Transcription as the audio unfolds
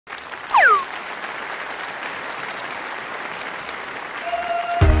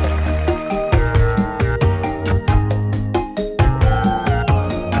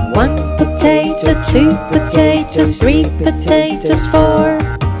potato, 2 potatoes, 3 potatoes, 4,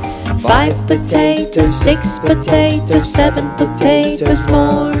 5 potatoes, 6 potatoes, 7 potatoes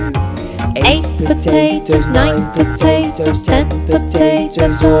more, 8 potatoes, 9 potatoes, 10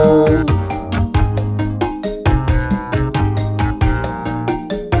 potatoes all.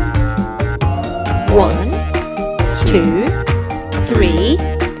 1, 2, 3,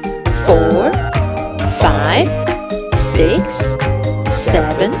 4, 5, 6,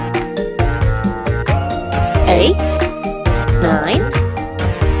 7, 8, 9,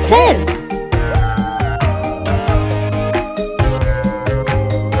 10.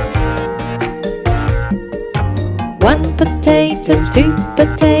 1 potato, 2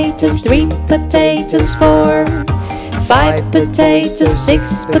 potatoes, 3 potatoes, 4, 5 potatoes,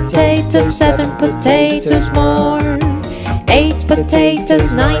 6 potatoes, 7 potatoes more, 8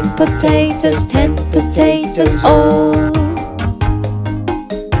 potatoes, 9 potatoes, 10 potatoes all.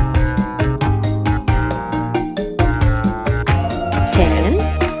 10,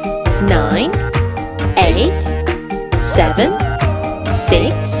 9, 8, 7,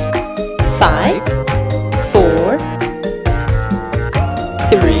 6, 5, 4,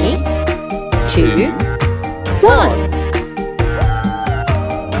 3, 2, 1.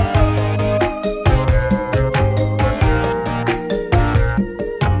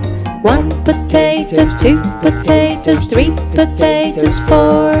 1 potato, 2 potatoes, 3 potatoes,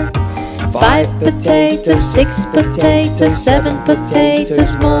 4, 5 potatoes, 6 potatoes, 7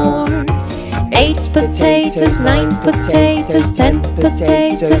 potatoes more, 8 potatoes, 9 potatoes, 10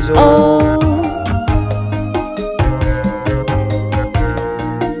 potatoes all.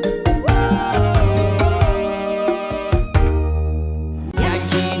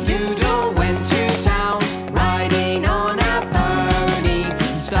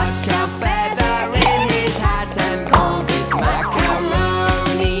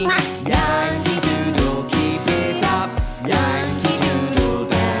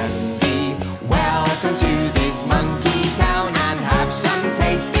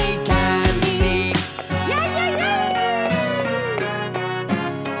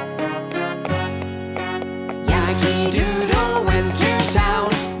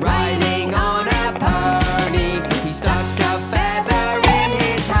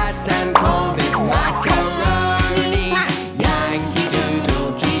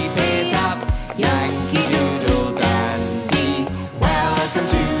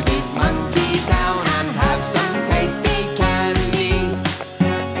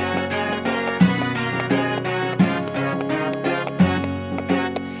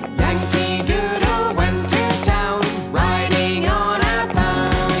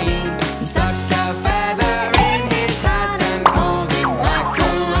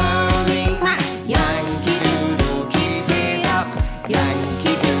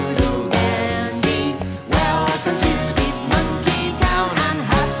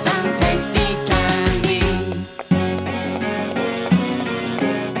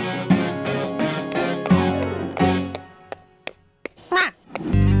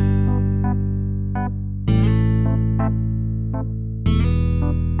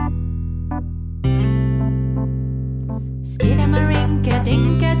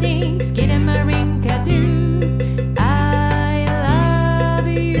 'Skidamarink-a-dink-a-dink, skidamarink-a-doo, I love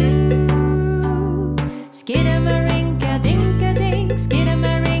you. Skidamarink-a-dink-a-dink,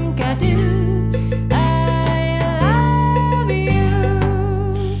 skidamarink-a-doo, I love you.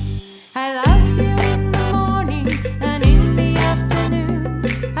 I love you in the morning and in the afternoon.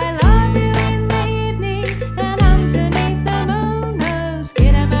 I love you in the evening and underneath the moon. Oh,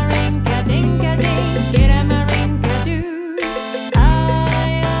 skidamarink-a-dink-a-dink, skidamarink-a-doo, I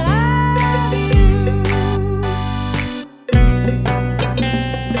love you.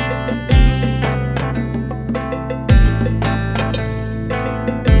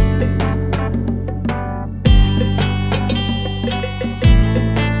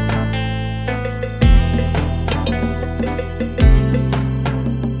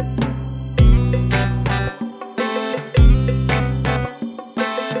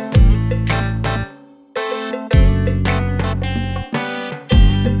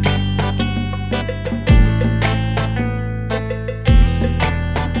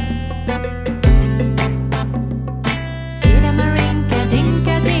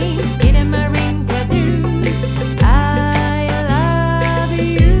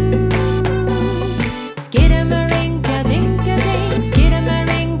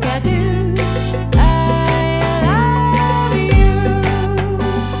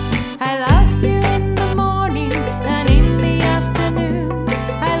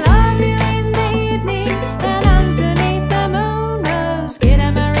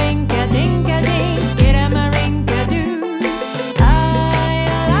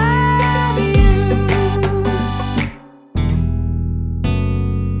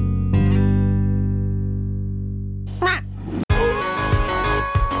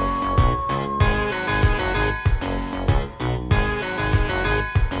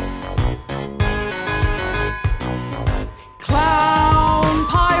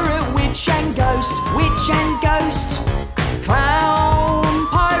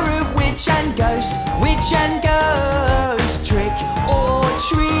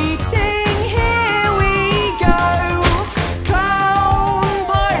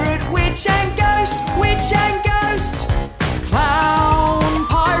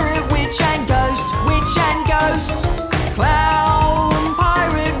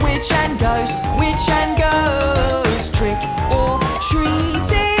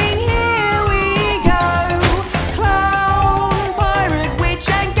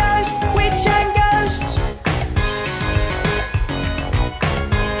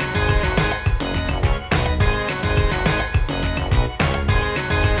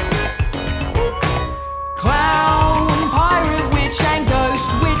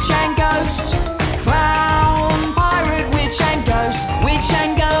 which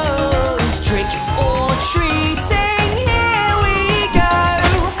end goes? Trick or treating, here we go.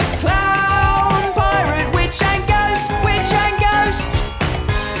 Clown, pirate, witch and ghost, witch and ghost.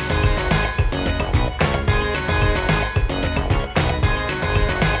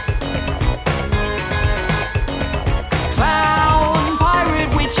 Clown,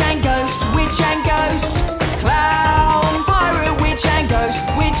 pirate, witch and ghost, witch and ghost. Clown, pirate, witch and ghost,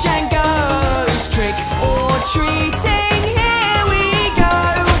 witch and ghost. Trick or treating, here we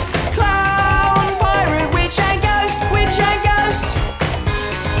go. Clown, pirate, witch and ghost, witch and ghost.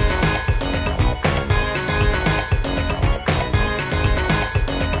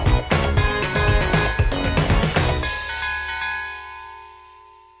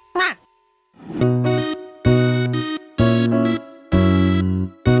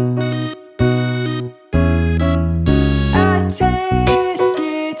 A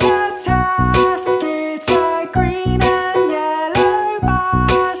tisket, a tasket, a green and yellow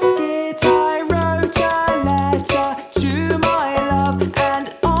basket. I wrote a letter to my love, and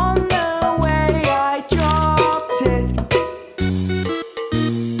on the way I dropped it.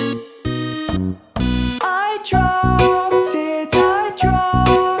 I dropped it, I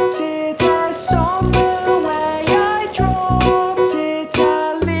dropped it. As on the way I dropped it,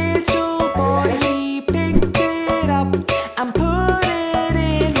 a little boy, he picked it up and put it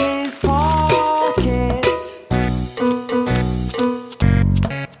in his pocket.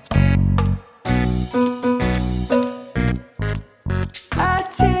 A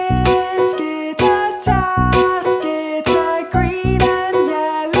tisket, a tasket, a green and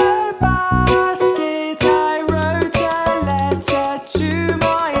yellow basket. I wrote a letter to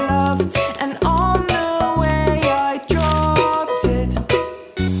my love, and on the way I dropped it.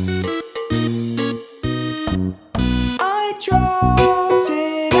 I dropped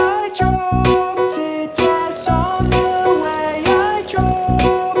it, I dropped it. Yes, on the way I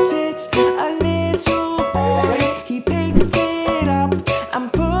dropped it. A little boy, he picked it up and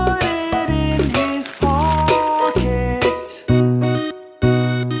put it in his pocket.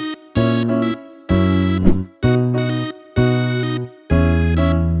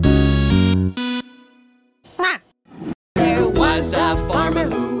 There was a farmer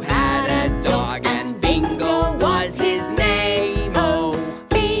who had a dog, and Bingo was his name. Oh,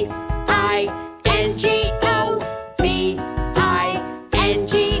 B-I-N-G-O, B-I-N-G-O,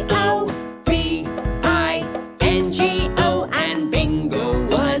 B-I-N-G-O, and Bingo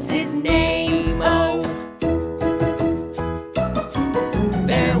was his name. Oh,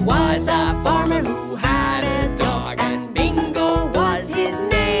 there was a farmer who had a dog, and Bingo was his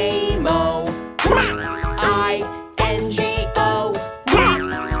name. Oh, I-N-G-O,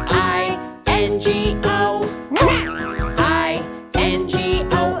 I-N-G-O,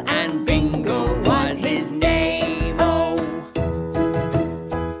 I-N-G-O, and Bingo was his name. Oh,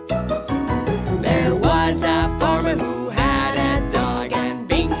 there was a farmer who had a dog, and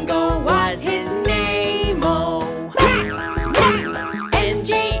Bingo was his name. Oh,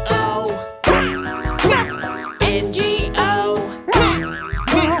 N-G-O, N-G-O,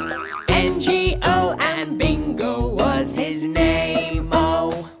 N-G-O, and Bingo was his name.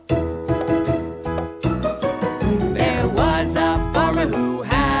 Oh, there was a farmer who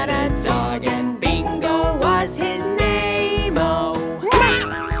had a dog, and Bingo was his name. Oh,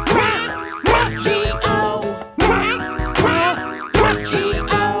 G-O,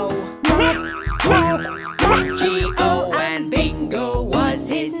 G-O, G-O, and Bingo was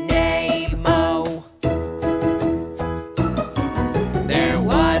his name. Oh, there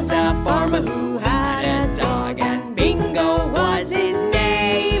was a farmer who had a dog, and Bingo was his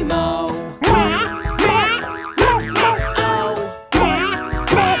name. Oh,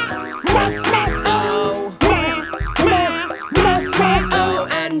 oh,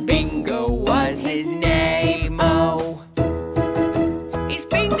 and Bingo was his name. Oh, it's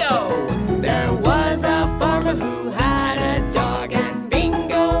Bingo. There was a farmer who had a dog, and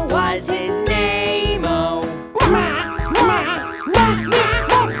Bingo was his name. Oh,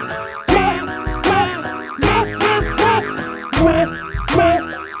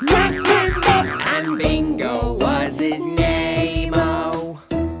 and Bingo was his name. Oh,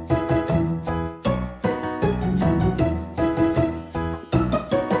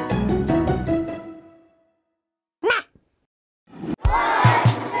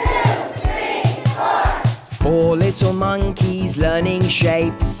 Four little monkeys learning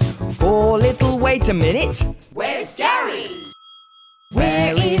shapes. Four little, wait a minute. where's Gary?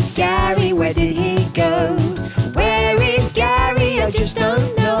 Where is Gary? Where did he go? Where is Gary? I just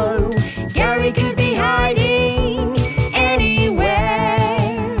don't know. Gary could be hiding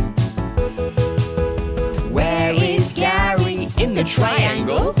anywhere. Where is Gary? In the triangle.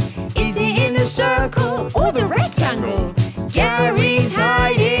 triangle? Is he in the circle or the rectangle? Gary's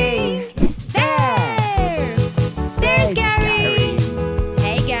hiding. There! There's Gary.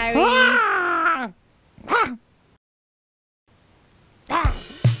 Hey, Gary.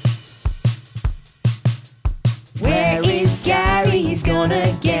 Where is Gary? He's gone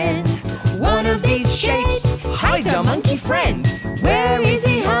again. One of these shapes hides our monkey friend. Where is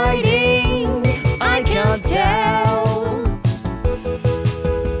he hiding? I can't tell.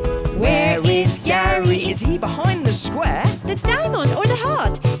 Where is Gary? Is he behind the square? The diamond or the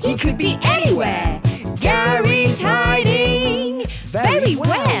heart? He could be anywhere. Gary's hiding. Very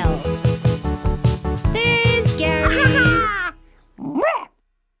well. There's Gary.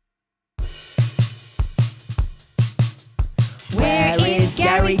 Where is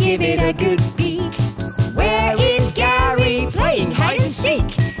Gary? Give it a good peek. Where is Gary? Playing hide and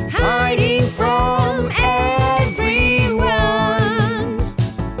seek. Hiding from everyone.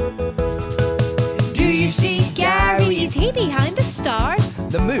 Do you see Gary? Is he behind the star?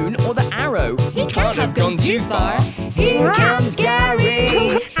 The moon or the arrow? He can't have gone too far. Here comes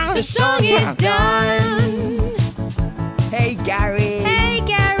Gary. The song is done. Hey, Gary. Hey,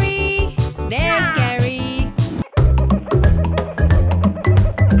 Gary. There's Gary.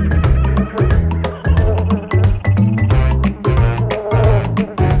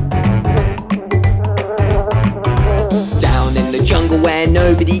 Down in the jungle where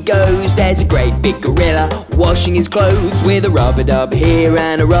nobody goes, there's a great big gorilla washing his clothes with a rub-a-dub here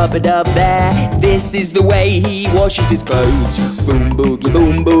and a rub-a-dub there. This is the way he washes his clothes. Boom boogie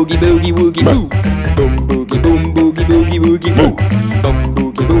boom boogie boogie woogie boo. Boom boogie boom boogie boogie woogie boo. Boom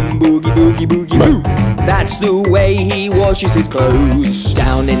boogie boom boogie boogie boogie boo. That's the way he washes his clothes.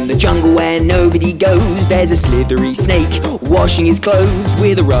 Down in the jungle where nobody goes, there's a slithery snake washing his clothes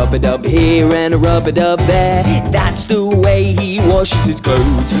with a rub-a-dub here and a rub-a-dub there. That's the way he washes his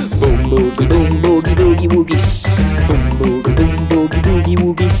clothes. Boom boogie boogie woogie. Boom boogie boogie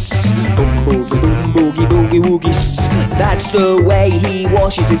woogie. Boom boogie boogie woogie. That's the way he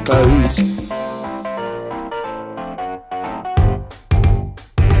washes his clothes.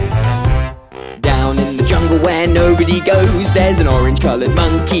 Down in the jungle where nobody goes, there's an orange-coloured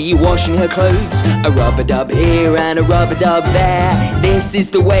monkey washing her clothes. A rub-a-dub here and a rub-a-dub there. This is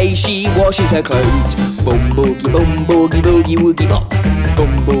the way she washes her clothes. Boom boogie boogie woogie bop.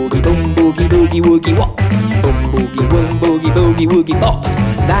 Boom boogie boogie woogie wop. Boom boogie woogie bop.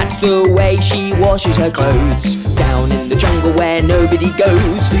 That's the way she washes her clothes. Down in the jungle where nobody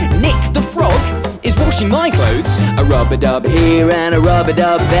goes, Nick the frog is washing my clothes. A rub-a-dub here and a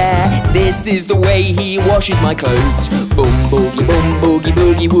rub-a-dub there. This is the way he washes my clothes. Boom boogie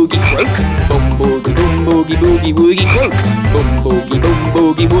boogie woogie croak. Boom boogie woogie croak. Boom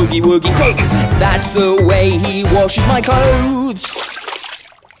boogie woogie croak. That's the way he washes my clothes.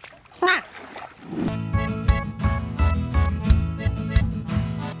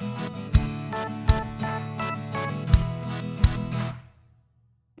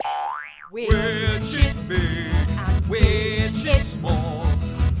 Which is big and which is small?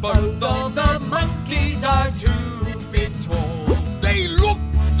 Both of the monkeys are 2 feet tall. They look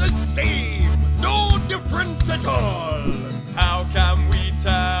the same, no difference at all. How can we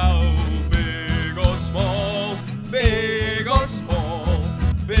tell? Big or small? Big or small?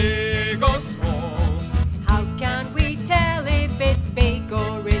 Big or small? How can we tell if it's big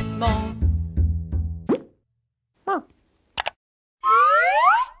or it's small?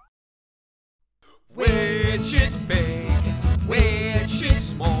 Which is big? Which is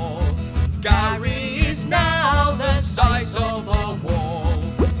small? Gary is now the size of a wall.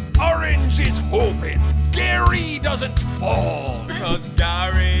 Orange is hoping Gary doesn't fall. Because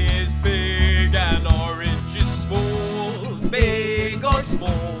Gary is big and orange is small. Big or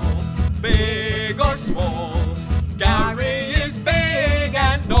small? Big or small? Gary is big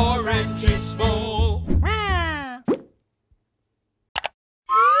and orange is small.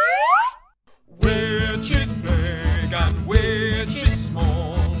 Which is big and which is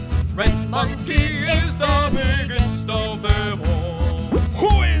small? Red monkey is the biggest of them all.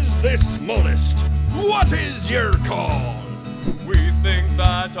 Who is the smallest? What is your call? We think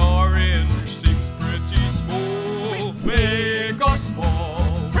that orange seems pretty small. Big or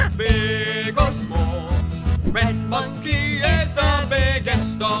small? Big or small? Red monkey is the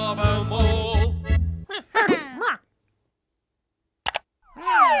biggest of them all.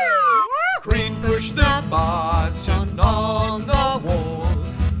 Green pushed the button on the wall.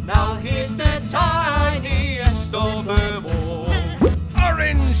 Now he's the tiniest of them all.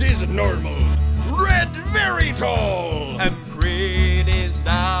 Orange is normal, red very tall. And green is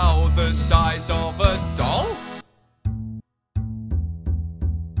now the size of a doll.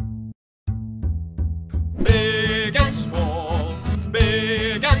 small,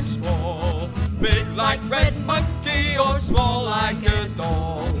 big and small. Big like red monkey or small like a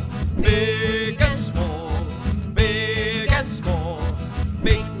doll. Big and small, big and small.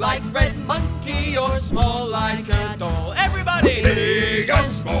 Big like red monkey or small like a doll. Everybody! Big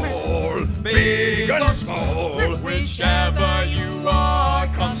and small, big and small. Whichever you are,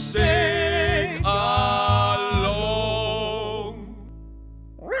 come sing along.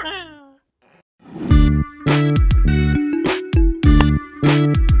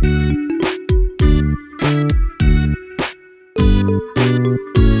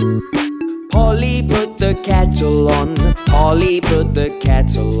 Polly put the kettle on, Polly put the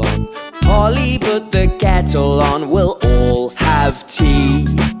kettle on, Polly put the kettle on, we'll all have tea.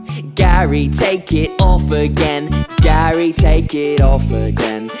 Gary, take it off again, Gary, take it off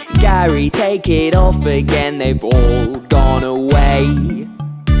again, Gary, take it off again, they've all gone away.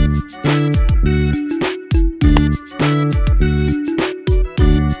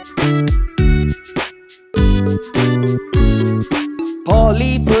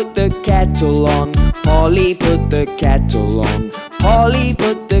 Polly put the kettle on, Polly put the kettle on, Polly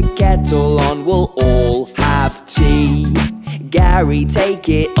put the kettle on, we'll all have tea. Gary, take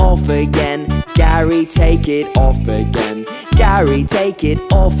it off again, Gary, take it off again, Gary, take it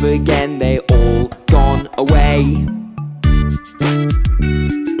off again, they all gone away.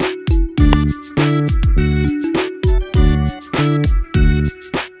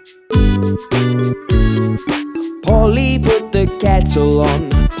 Polly put the kettle on,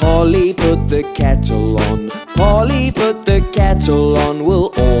 Polly put the kettle on, Polly put the kettle on,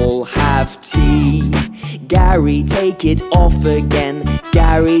 we'll all have tea. Gary, take it off again,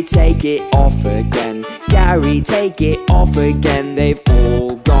 Gary, take it off again, Gary, take it off again, they've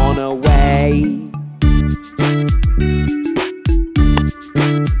all gone away.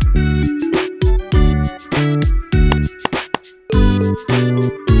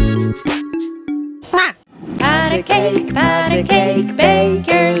 Pat a cake,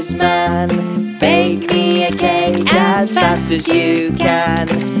 baker's man. Bake me a cake as fast as you can.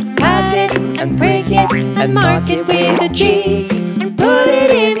 Pat it and break it and mark it with a G, and put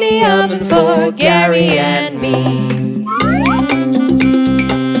it in the oven for Gary and me.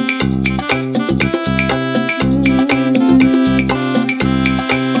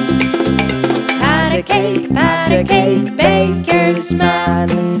 Pat a cake, baker's man.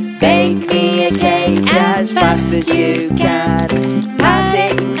 Bake me a cake as fast as you can. Pat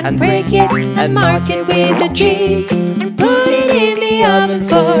it and break it and mark it with a G, and put it in the oven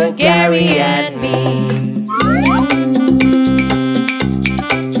for Gary and me.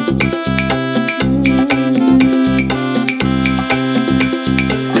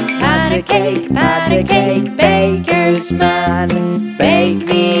 Pat a cake, baker's man. Bake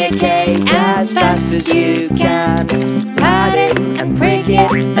me a cake as fast as you can. Pat it and break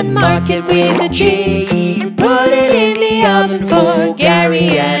it and mark it with a G, and put it in the oven for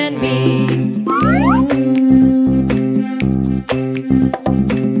Gary and me.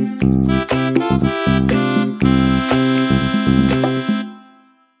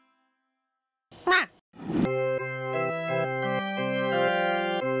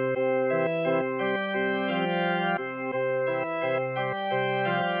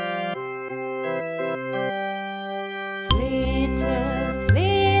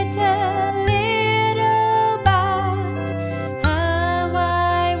 Flitter, little bat, how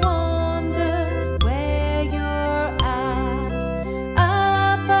I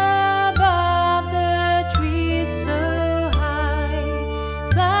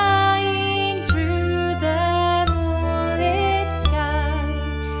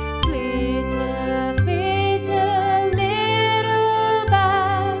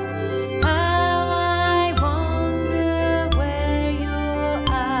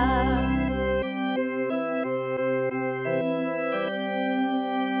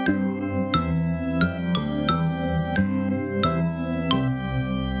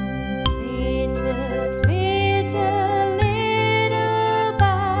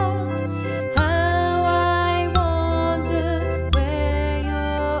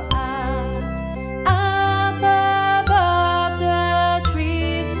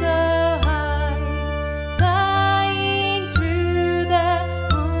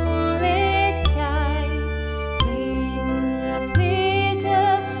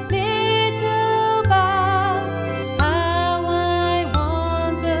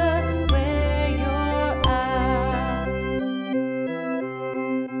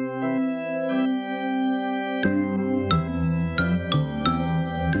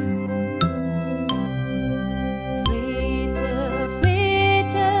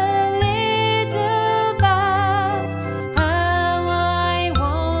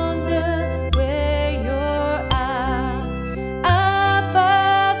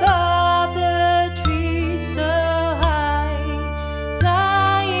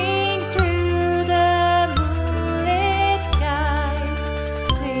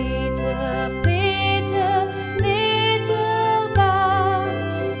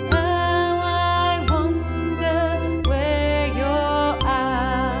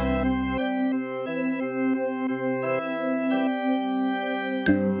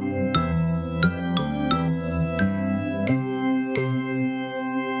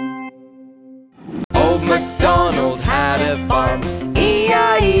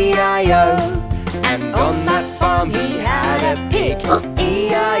E-I-E-I-O. And on that farm he had a pig,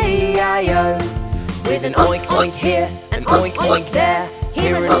 E-I-E-I-O. With an oink oink here, an oink oink there,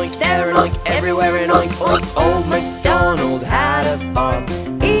 here an oink, there an oink, everywhere an oink oink. Old MacDonald had a farm,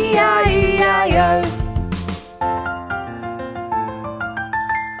 E-I-E-I-O.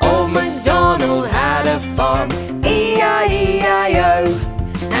 Old MacDonald had a farm, E-I-E-I-O.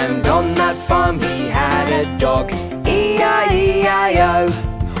 And on that farm he had a dog, E-I-E-I-O.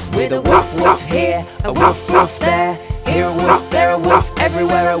 With a woof woof here, a woof woof there, here a woof, there a woof,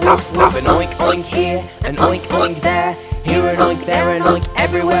 everywhere a woof woof. An oink oink here, an oink oink there, here an oink, there an oink,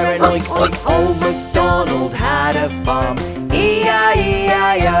 everywhere an oink oink. Old MacDonald had a farm,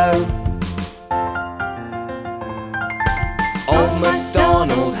 E-I-E-I-O. Old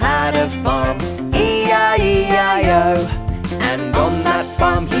MacDonald had a farm, E-I-E-I-O. And on that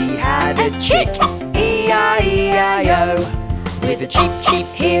farm he had a chick, E-I-E-I-O. With a cheep cheep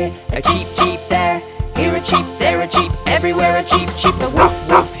here, a cheep cheep there, here a cheep, there a cheep, everywhere a cheep cheep. A woof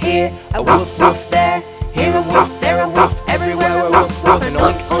woof here, a woof woof there, here a woof, there a woof, everywhere a woof woof. An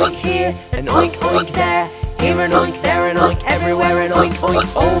oink oink here, an oink oink there, here an oink, there an oink, everywhere an oink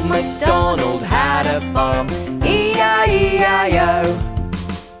oink. Old MacDonald had a farm, E-I-E-I-O.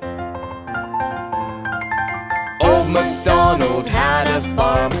 Old MacDonald had a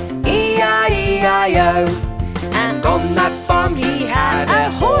farm, E-I-E-I-O. And on that farm he had a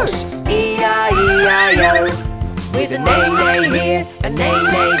horse, E-I-E-I-O. With a neigh-neigh here, a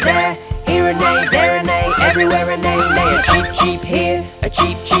neigh-neigh there, here a neigh, there a neigh, everywhere a neigh-neigh. A cheep cheep here, a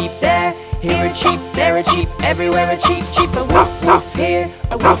cheep cheep there, here a cheep, there a cheep, everywhere a cheep cheep. A woof woof here,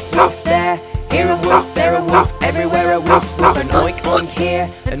 a woof woof there, here a woof, there a woof, everywhere a woof woof. An oink oink here,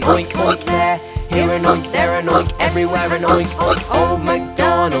 an oink oink there, here an oink, there an oink, everywhere an oink oink. Old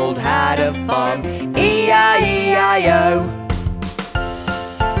MacDonald had a farm, E-I-E-I-O.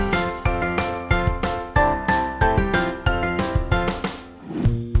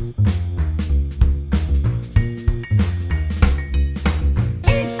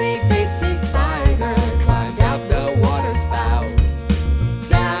 Itsy bitsy spider climbed up the water spout.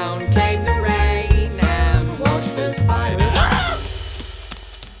 Down came the rain and washed the spider.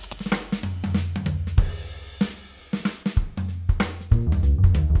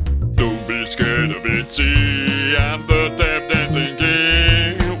 Don't be scared of Itsy, I'm the tap dancing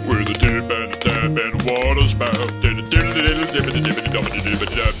king. With a tip and a tap and a water spout.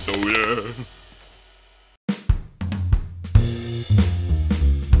 Oh yeah.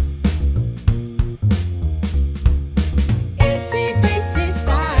 Itsy bitsy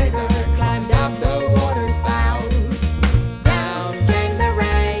spider climbed up the water spout. Down came the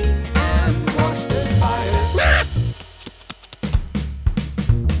rain and washed the spider.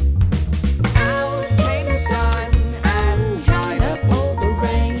 Out came the sun and dried up all the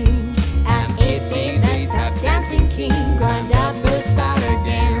rain. And Itsy the tap dancing king climbed up the spout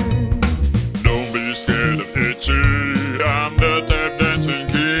again. Don't be scared of Itsy, I'm the tap dancing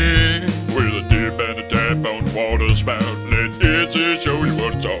king. With a dip and a tap on the water spout. Let Itsy show you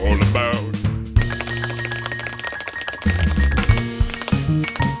what it's all about.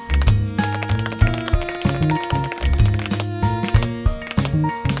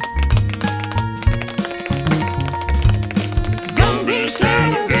 Don't be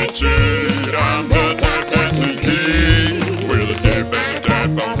scared of Itsy, I'm the tap dancing king. With a tip and a tap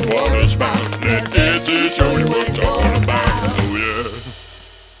on the water spout. Let Itsy show you what it's all about. Oh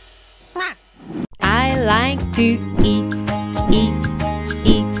yeah. I like to eat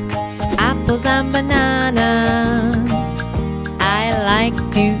apples and bananas. I like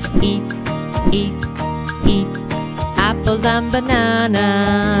to eat apples and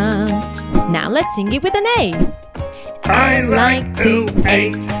bananas. Now let's sing it with an A. I like to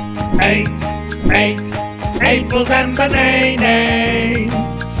eat apples and bananas.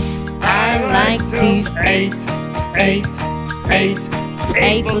 I like to eat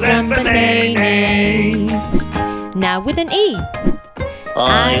apples and bananas. Now with an E.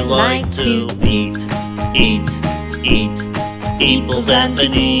 I like to eat apples and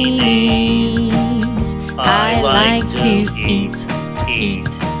bananas. I like to eat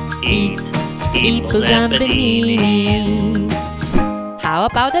apples and bananas. How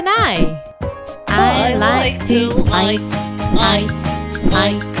about an I? I like to eat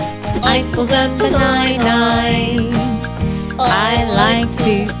apples and bananas. I like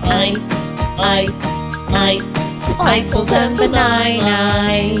to eat apples and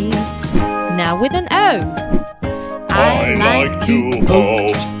bananas. Now with an O. I like to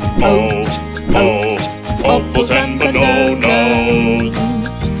eat apples and bananas.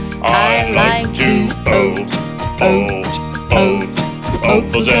 I like to eat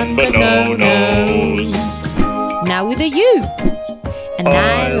opals and bananas. Now with a U. And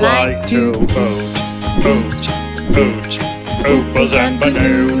I like to oat, opals and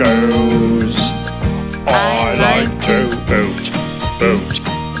bananas. I like to oat,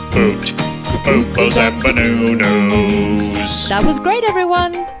 opals and bananas. That was great,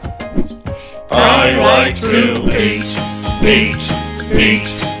 everyone. I like to eat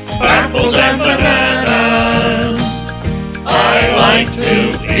apples and bananas. I like to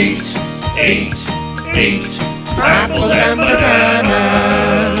eat apples and bananas.